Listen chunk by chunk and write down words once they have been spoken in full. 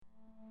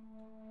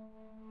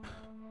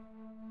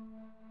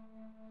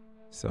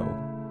So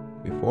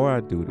before I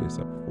do this,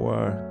 I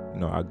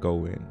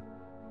go in,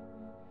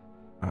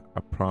 I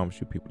promise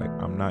you, people,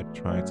 like, I'm not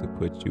trying to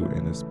put you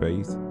in a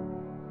space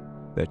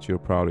that you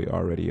probably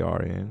already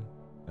are in,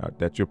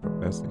 that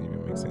doesn't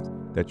even make sense,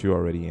 that you're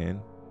already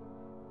in,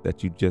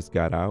 that you just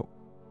got out.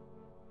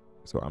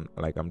 So I'm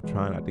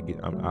trying not to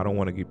I don't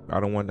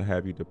want to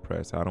have you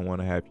depressed. I don't want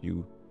to have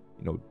you,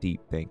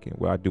 deep thinking.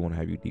 Well, I do want to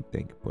have you deep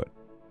thinking, but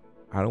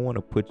I don't want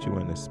to put you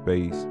in a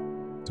space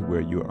to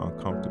where you're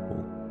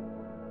uncomfortable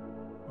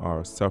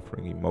or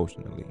suffering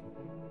emotionally.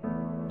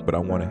 But I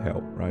want to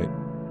help, right?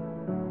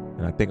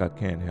 And I think I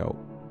can help.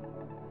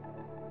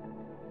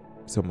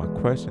 So my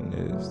question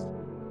is,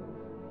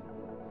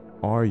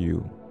 are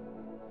you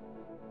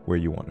where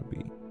you want to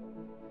be?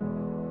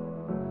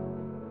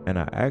 And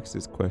I ask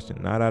this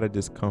question not out of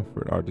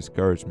discomfort or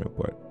discouragement,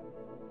 but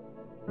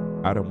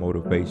out of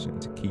motivation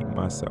to keep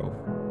myself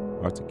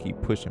or to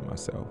keep pushing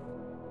myself.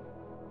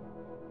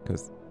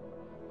 Because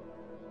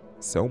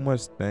so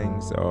much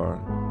things are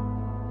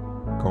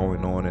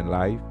going on in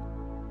life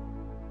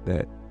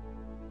that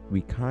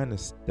we kind of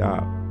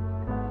stop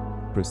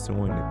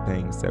pursuing the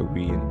things that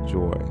we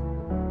enjoy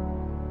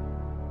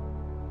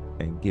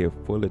and give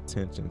full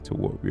attention to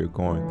what we're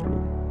going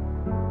through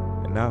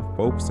and not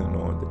focusing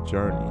on the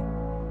journey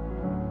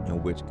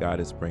in which God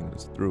is bringing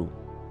us through,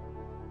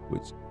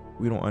 which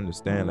we don't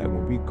understand. Like,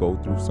 when we go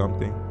through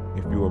something,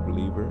 if you're a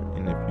believer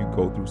and if you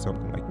go through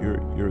something, like,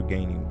 you're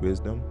gaining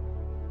wisdom,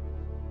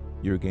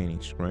 you're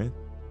gaining strength,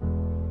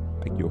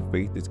 like your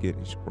faith is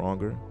getting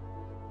stronger,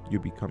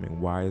 you're becoming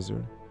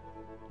wiser,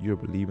 you're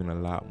believing a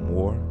lot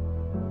more,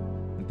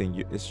 and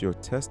then it's your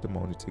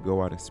testimony to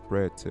go out and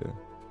spread to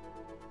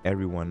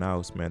everyone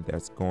else, man,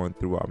 that's going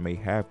through or may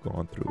have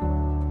gone through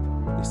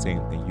the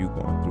same thing you're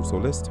going through. So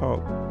let's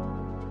talk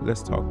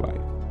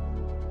life.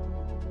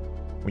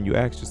 When you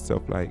ask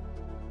yourself, like,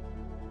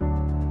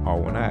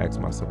 or when I ask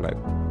myself, like,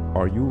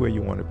 are you where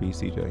you want to be,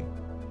 CJ?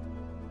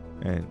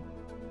 And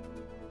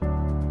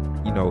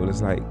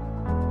it's like,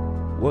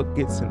 what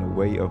gets in the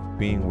way of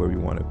being where we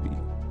want to be?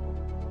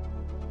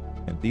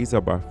 And these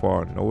are by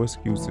far no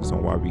excuses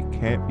on why we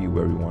can't be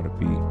where we want to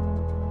be.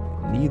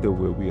 Neither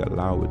will we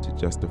allow it to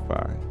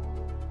justify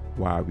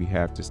why we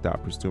have to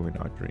stop pursuing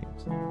our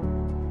dreams.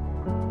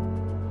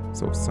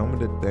 So some of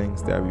the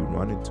things that we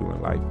run into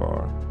in life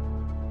are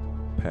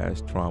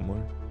past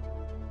trauma,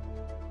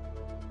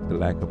 the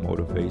lack of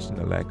motivation,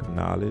 the lack of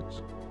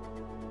knowledge,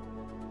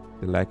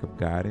 the lack of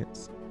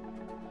guidance,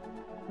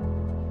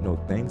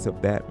 things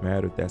of that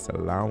matter that's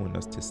allowing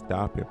us to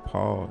stop and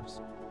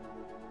pause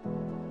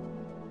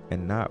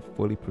and not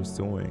fully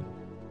pursuing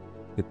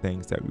the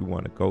things that we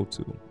want to go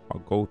to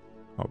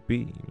or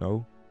be.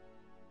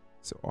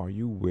 So are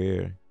you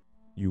where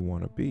you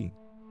want to be?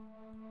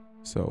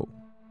 So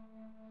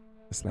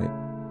it's like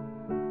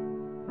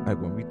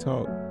when we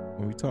talk,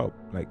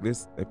 like,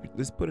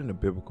 let's put in a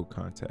biblical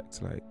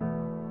context. Like,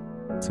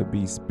 to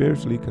be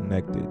spiritually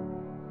connected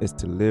is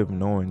to live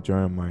knowing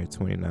Jeremiah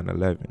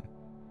 29:11,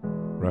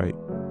 right?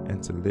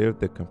 And to live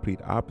the complete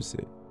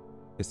opposite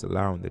is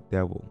allowing the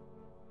devil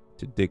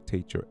to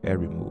dictate your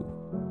every move.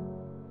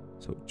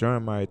 So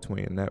Jeremiah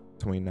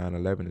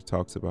 29:11, it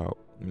talks about,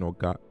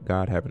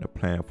 God having a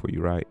plan for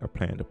you, right? A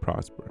plan to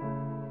prosper,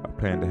 a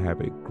plan to have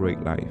a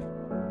great life.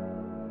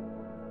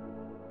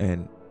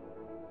 And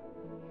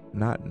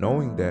not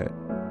knowing that,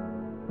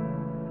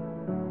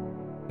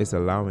 it's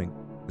allowing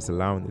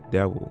the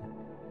devil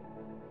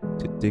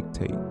to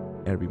dictate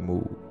every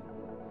move,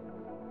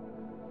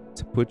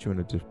 to put you in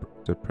a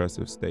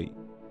depressive state,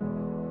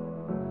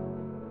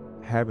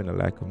 having a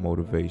lack of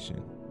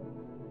motivation,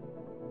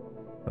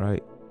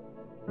 right?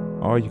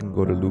 Or you can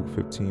go to Luke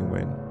 15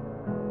 when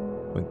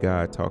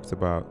God talks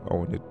about,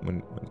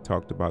 when he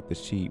talked about the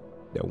sheep,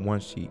 that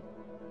one sheep,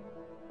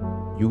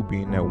 you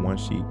being that one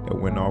sheep that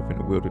went off in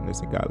the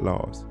wilderness and got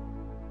lost.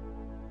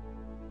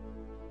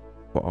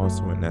 But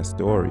also in that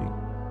story,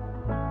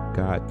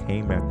 God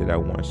came after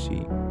that one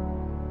sheep,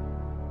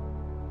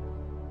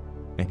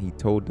 and he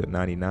told the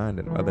 99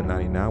 that the other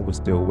 99 was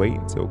still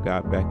waiting until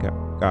God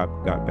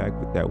got back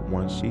with that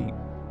one sheep.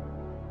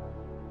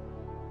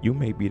 You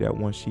may be that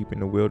one sheep in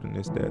the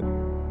wilderness that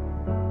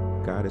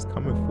God is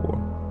coming for,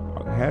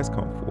 or has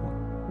come for,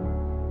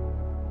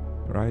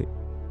 right?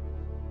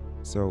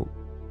 So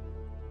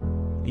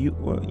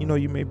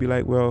you may be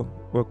like, well,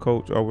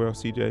 coach, or well,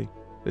 CJ,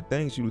 the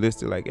things you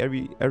listed, like,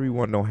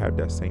 everyone don't have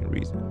that same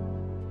reason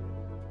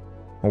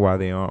on why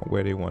they aren't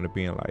where they want to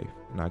be in life.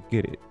 And I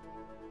get it.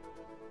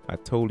 I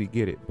totally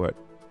get it. But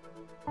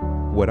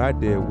what I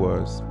did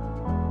was,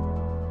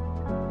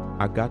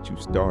 I got you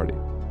started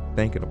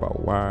thinking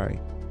about why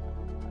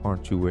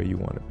aren't you where you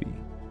want to be,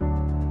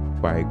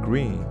 by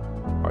agreeing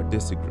or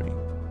disagreeing,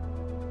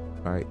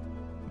 right?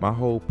 My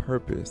whole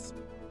purpose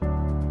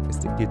is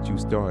to get you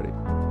started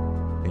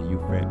and you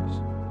finish.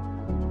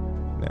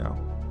 Now,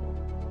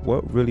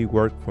 what really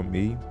worked for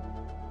me,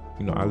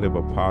 I live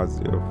a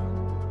positive,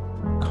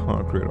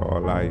 conquer it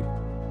all life,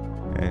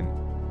 and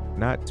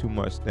not too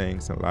much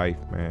things in life,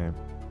 man,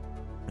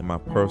 in my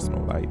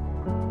personal life,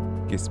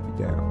 gets me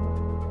down.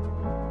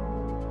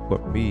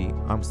 But me,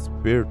 I'm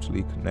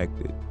spiritually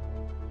connected.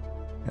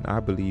 And I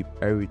believe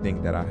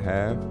everything that I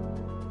have,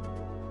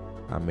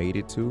 I made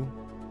it to,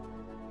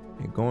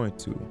 and going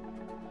to,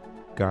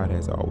 God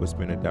has always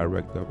been the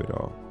director of it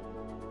all.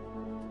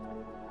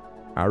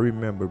 I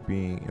remember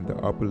being in the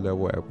upper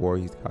level at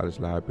Voorhees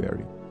College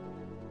Library,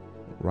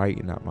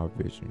 writing out my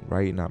vision,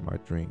 writing out my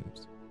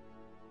dreams.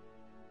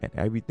 And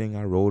everything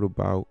I wrote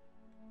about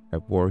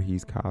at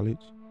Voorhees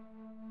College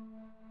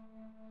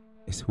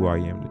is who I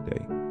am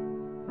today.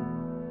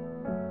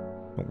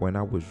 And when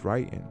I was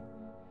writing,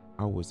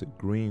 I was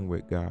agreeing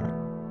with God.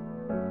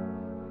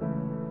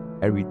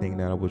 Everything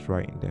that I was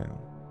writing down.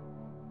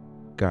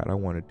 God, I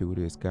want to do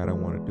this. God, I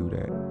want to do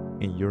that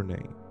in your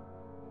name.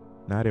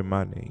 Not in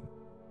my name.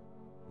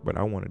 But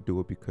I want to do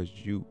it because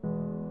you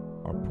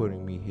are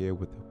putting me here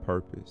with a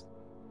purpose.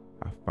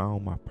 I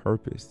found my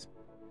purpose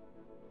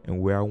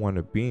and where I want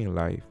to be in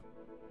life.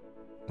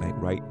 Like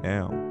right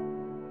now,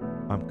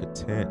 I'm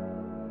content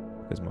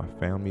because my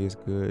family is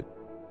good.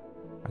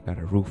 I got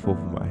a roof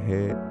over my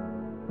head.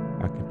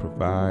 I can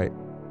provide.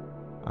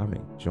 I'm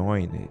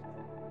enjoying it.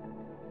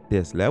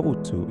 There's level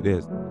to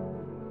this.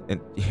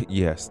 And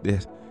yes,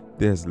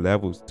 there's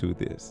levels to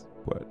this.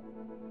 But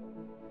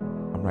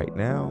right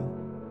now,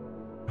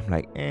 I'm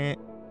like,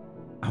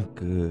 I'm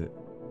good.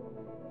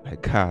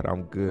 Like, God,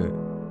 I'm good.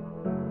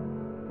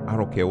 I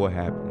don't care what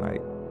happened.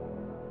 Like,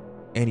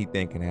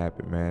 anything can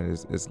happen, man.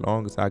 As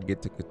long as I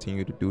get to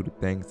continue to do the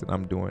things that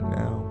I'm doing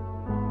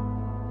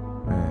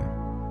now, man,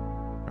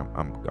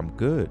 I'm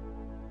good.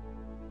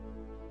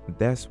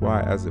 That's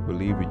why, as a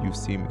believer, you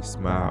see me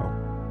smile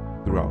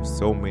throughout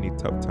so many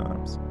tough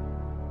times.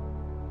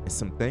 And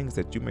some things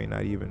that you may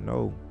not even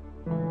know.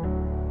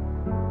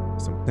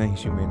 Some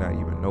things you may not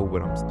even know,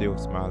 but I'm still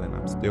smiling.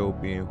 I'm still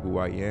being who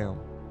I am.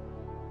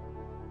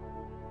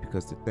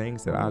 Because the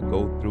things that I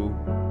go through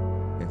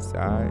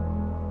inside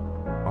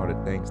are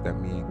the things that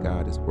me and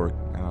God is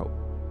working out.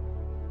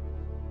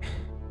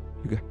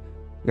 You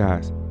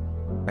guys,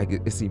 like,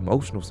 it's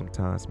emotional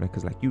sometimes, man,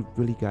 because like you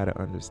really got to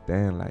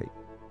understand, like,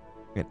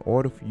 in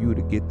order for you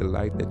to get the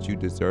life that you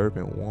deserve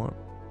and want,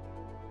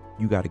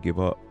 you got to give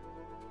up.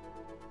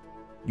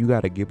 You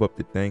got to give up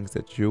the things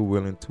that you're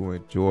willing to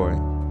enjoy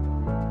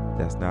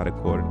that's not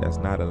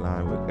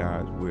aligned with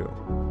God's will.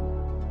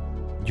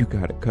 You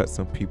got to cut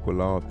some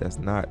people off that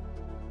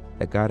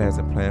God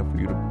hasn't planned for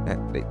you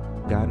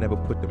God never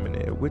put them in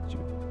there with you.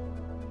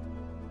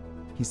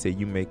 He said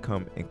you may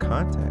come in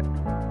contact,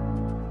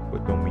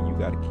 but don't mean you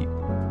got to keep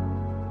them.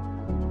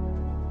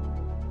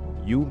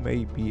 You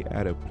may be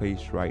at a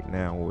place right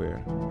now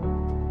where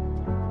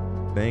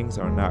things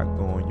are not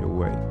going your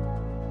way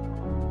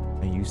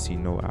and you see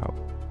no out.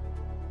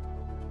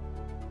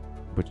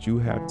 But you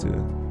have to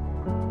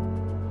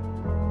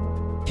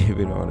give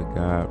it all to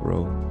God,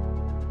 bro.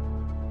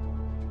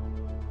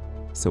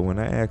 So when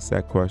I ask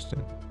that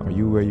question, are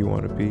you where you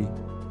want to be?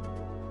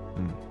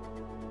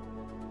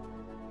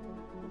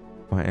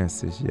 My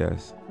answer is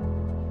yes.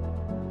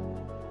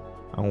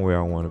 I'm where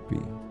I want to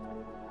be.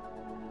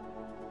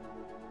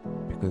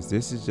 Because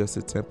this is just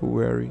a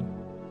temporary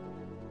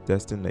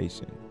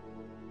destination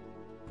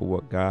for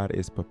what God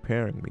is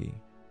preparing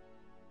me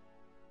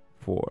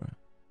for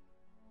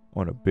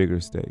on a bigger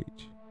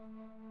stage.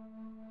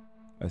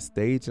 A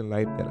stage in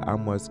life that I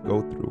must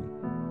go through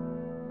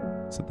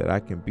so that I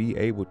can be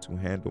able to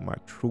handle my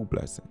true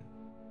blessing.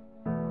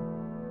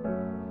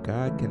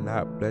 God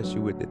cannot bless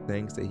you with the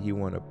things that He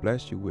want to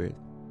bless you with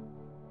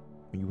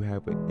when you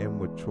have an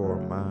immature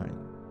mind,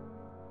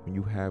 when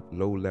you have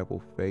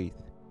low-level faith,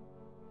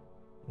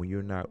 when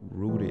you're not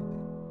rooted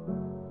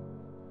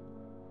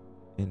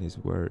in His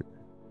Word.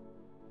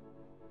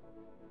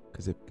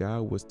 Because if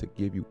God was to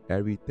give you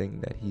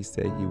everything that He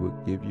said He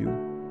would give you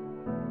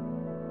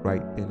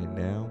right then and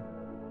now,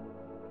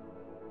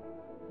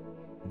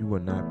 you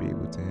will not be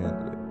able to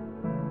handle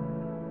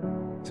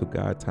it. So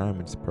God's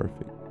timing is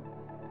perfect.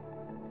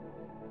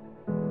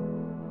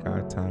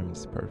 God's timing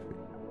is perfect.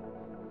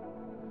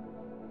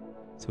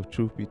 So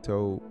truth be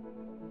told,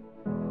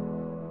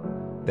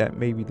 that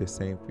may be the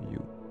same for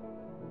you.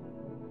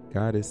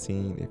 God is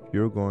seeing if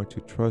you're going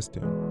to trust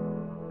Him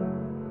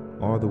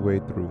all the way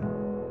through,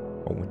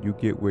 or when you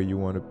get where you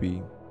want to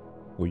be,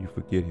 will you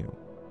forget Him?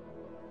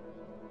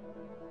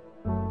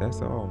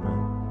 That's all,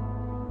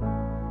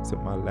 man. So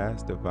my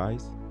last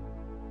advice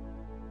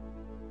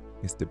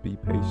is to be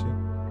patient,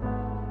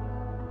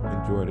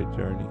 enjoy the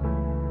journey,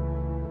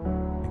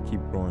 and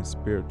keep growing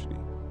spiritually.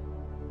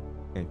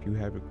 And if you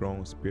haven't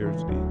grown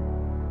spiritually,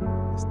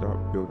 then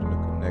start building a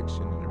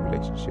connection and a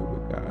relationship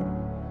with God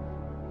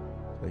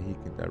so He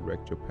can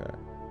direct your path.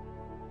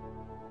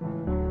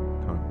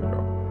 Conquer it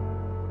all.